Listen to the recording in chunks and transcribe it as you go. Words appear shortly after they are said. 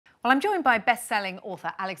Well, I'm joined by best-selling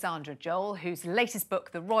author Alexandra Joel, whose latest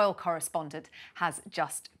book, The Royal Correspondent, has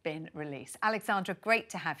just been released. Alexandra,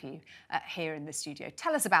 great to have you here in the studio.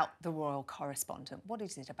 Tell us about The Royal Correspondent. What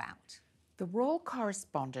is it about? The Royal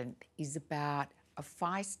Correspondent is about a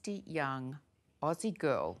feisty young Aussie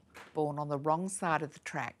girl born on the wrong side of the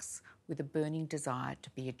tracks with a burning desire to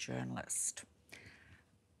be a journalist.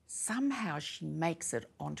 Somehow she makes it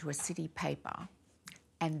onto a city paper,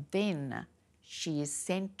 and then she is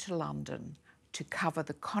sent to London to cover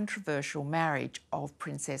the controversial marriage of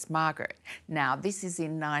Princess Margaret. Now, this is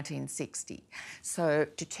in 1960. So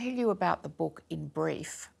to tell you about the book in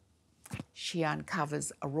brief, she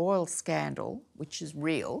uncovers a royal scandal, which is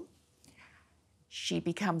real. She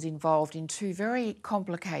becomes involved in two very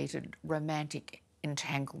complicated romantic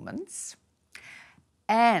entanglements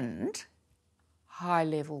and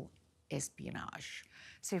high-level espionage.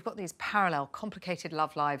 So you've got these parallel, complicated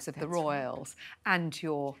love lives of the royals and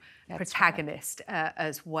your That's protagonist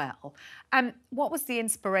as well. What was the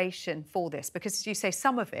inspiration for this? Because as you say,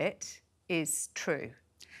 some of it is true.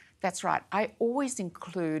 That's right. I always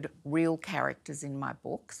include real characters in my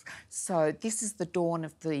books. So this is the dawn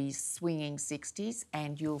of the swinging 60s,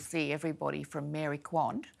 and you'll see everybody from Mary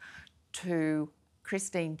Quant to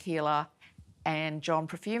Christine Keeler and John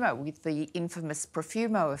Profumo with the infamous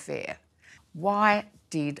Profumo affair. Why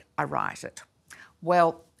did I write it?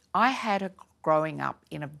 Well, I had growing up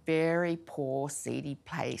in a very poor, seedy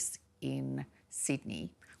place in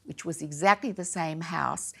Sydney, which was exactly the same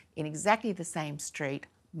house in exactly the same street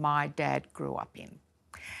my dad grew up in.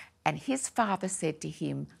 And his father said to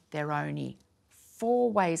him, there are only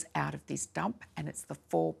 4 ways out of this dump, and it's the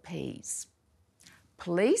 4 Ps.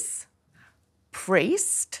 Police,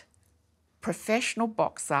 priest, professional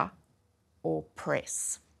boxer, or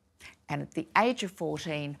press. And at the age of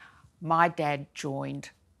 14, my dad joined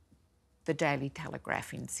the Daily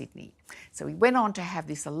Telegraph in Sydney. So he went on to have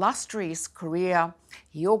this illustrious career.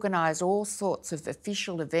 He organised all sorts of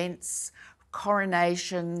official events,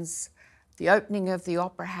 coronations, the opening of the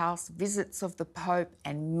Opera House, visits of the Pope,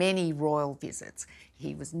 and many royal visits.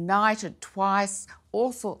 He was knighted twice,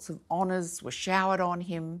 all sorts of honours were showered on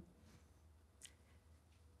him.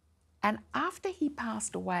 And after he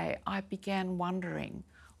passed away, I began wondering,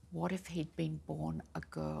 what if he'd been born a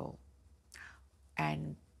girl?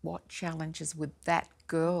 And what challenges would that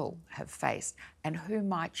girl have faced? And who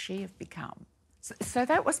might she have become? So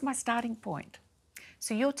that was my starting point.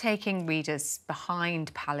 So you're taking readers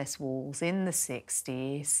behind palace walls in the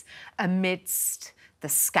 60s, amidst the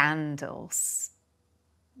scandals.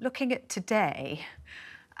 Looking at today,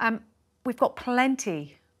 we've got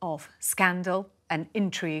plenty of scandal and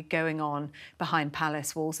intrigue going on behind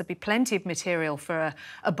palace walls. There'd be plenty of material for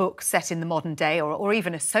a book set in the modern day, or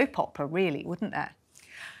even a soap opera, really, wouldn't there?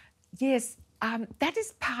 Yes, that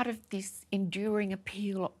is part of this enduring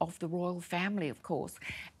appeal of the royal family, of course,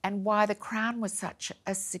 and why The Crown was such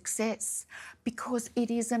a success, because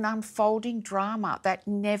it is an unfolding drama that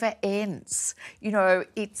never ends. You know,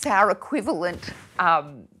 it's our equivalent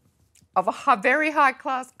of a very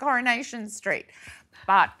high-class Coronation Street.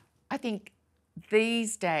 But I think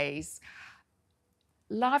these days,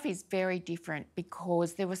 life is very different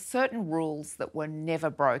because there were certain rules that were never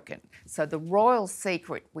broken. So the royal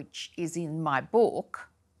secret, which is in my book,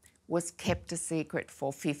 was kept a secret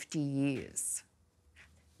for 50 years.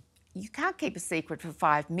 You can't keep a secret for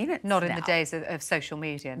 5 minutes Not now. in the days of social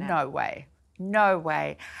media now. No way. No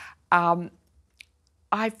way.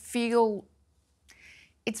 I feel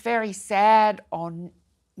it's very sad on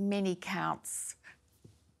many counts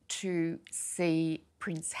to see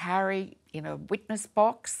Prince Harry in a witness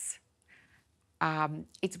box.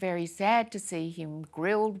 It's very sad to see him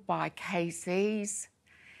grilled by KCs.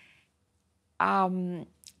 I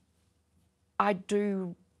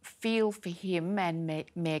do feel for him and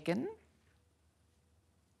Meghan,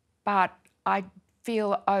 but I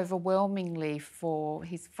feel overwhelmingly for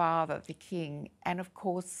his father, the King, and of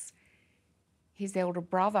course his elder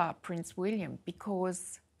brother, Prince William,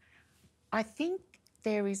 because I think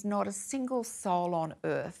there is not a single soul on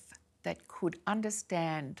earth that could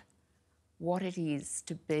understand what it is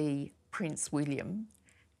to be Prince William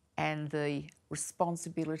and the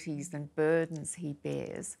responsibilities and burdens he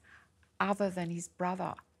bears other than his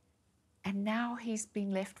brother. And now he's been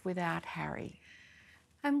left without Harry.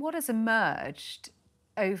 And what has emerged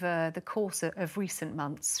over the course of recent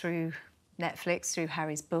months through Netflix, through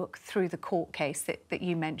Harry's book, through the court case that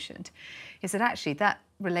you mentioned, is that actually that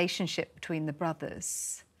relationship between the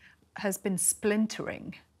brothers has been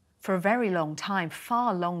splintering for a very long time,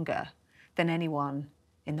 far longer than anyone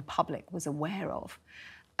in the public was aware of.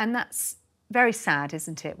 And that's very sad,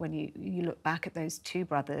 isn't it, when you look back at those two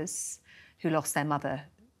brothers who lost their mother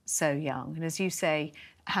so young, and as you say,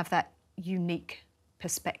 have that unique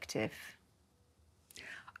perspective?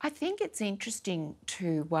 I think it's interesting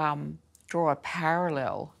to draw a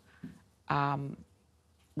parallel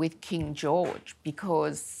with King George,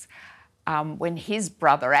 because when his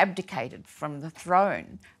brother abdicated from the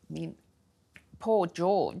throne, I mean, poor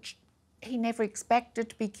George, he never expected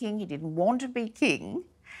to be king, he didn't want to be king,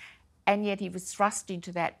 and yet he was thrust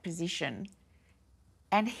into that position,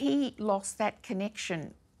 and he lost that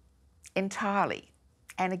connection entirely.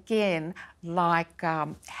 And again, like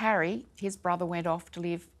Harry, his brother went off to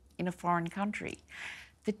live in a foreign country.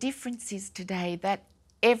 The difference is today that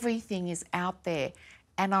everything is out there,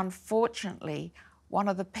 and unfortunately, one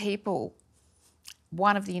of the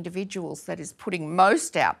individuals that is putting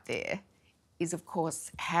most out there is, of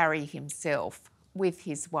course, Harry himself with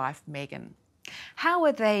his wife, Meghan. How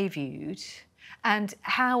are they viewed, and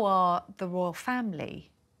how are the royal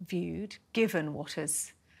family viewed, given what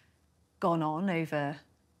has gone on over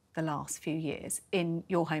the last few years in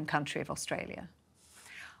your home country of Australia?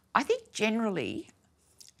 I think generally,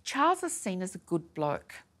 Charles is seen as a good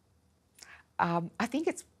bloke. I think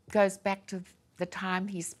it goes back to the time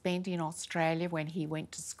he spent in Australia when he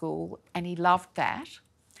went to school, and he loved that.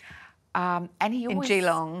 And he always, in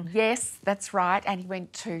Geelong. Yes, that's right. And he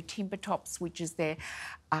went to Timbertops, which is their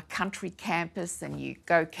country campus, and you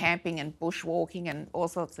go camping and bushwalking and all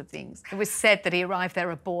sorts of things. It was said that he arrived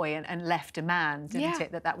there a boy and left a man, didn't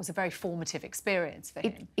Yeah. it? That was a very formative experience for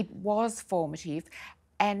him. It was formative,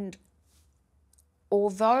 and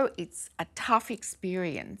although it's a tough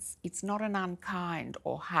experience, it's not an unkind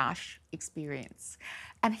or harsh experience.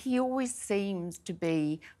 And he always seems to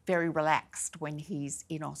be very relaxed when he's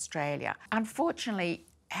in Australia. Unfortunately,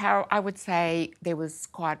 I would say there was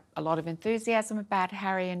quite a lot of enthusiasm about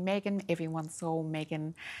Harry and Meghan. Everyone saw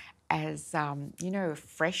Meghan as, a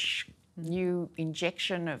fresh new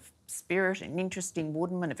injection of spirit, an interesting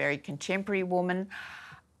woman, a very contemporary woman.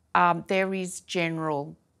 There is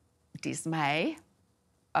general dismay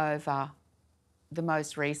over the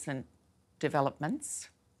most recent developments.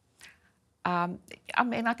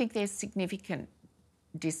 I think there's significant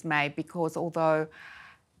dismay because although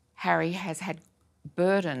Harry has had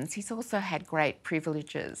burdens, he's also had great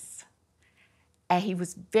privileges. He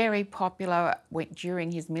was very popular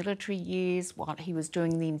during his military years while he was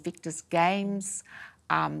doing the Invictus Games.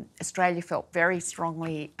 Australia felt very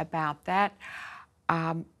strongly about that.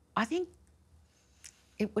 I think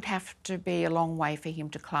it would have to be a long way for him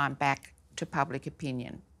to climb back to public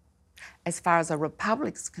opinion. As far as a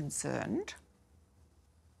republic's concerned,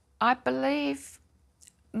 I believe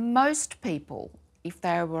most people, if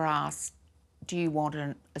they were asked, do you want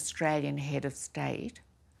an Australian head of state,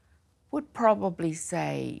 would probably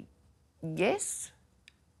say yes.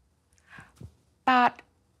 But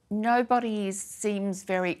nobody seems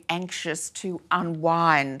very anxious to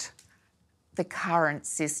unwind the current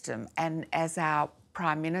system. And as our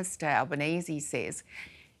Prime Minister Albanese says,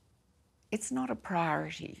 it's not a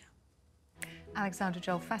priority. Alexandra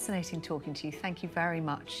Joel, fascinating talking to you. Thank you very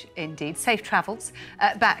much indeed. Safe travels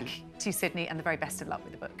back to Sydney, and the very best of luck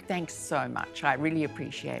with the book. Thanks so much. I really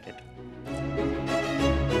appreciate it.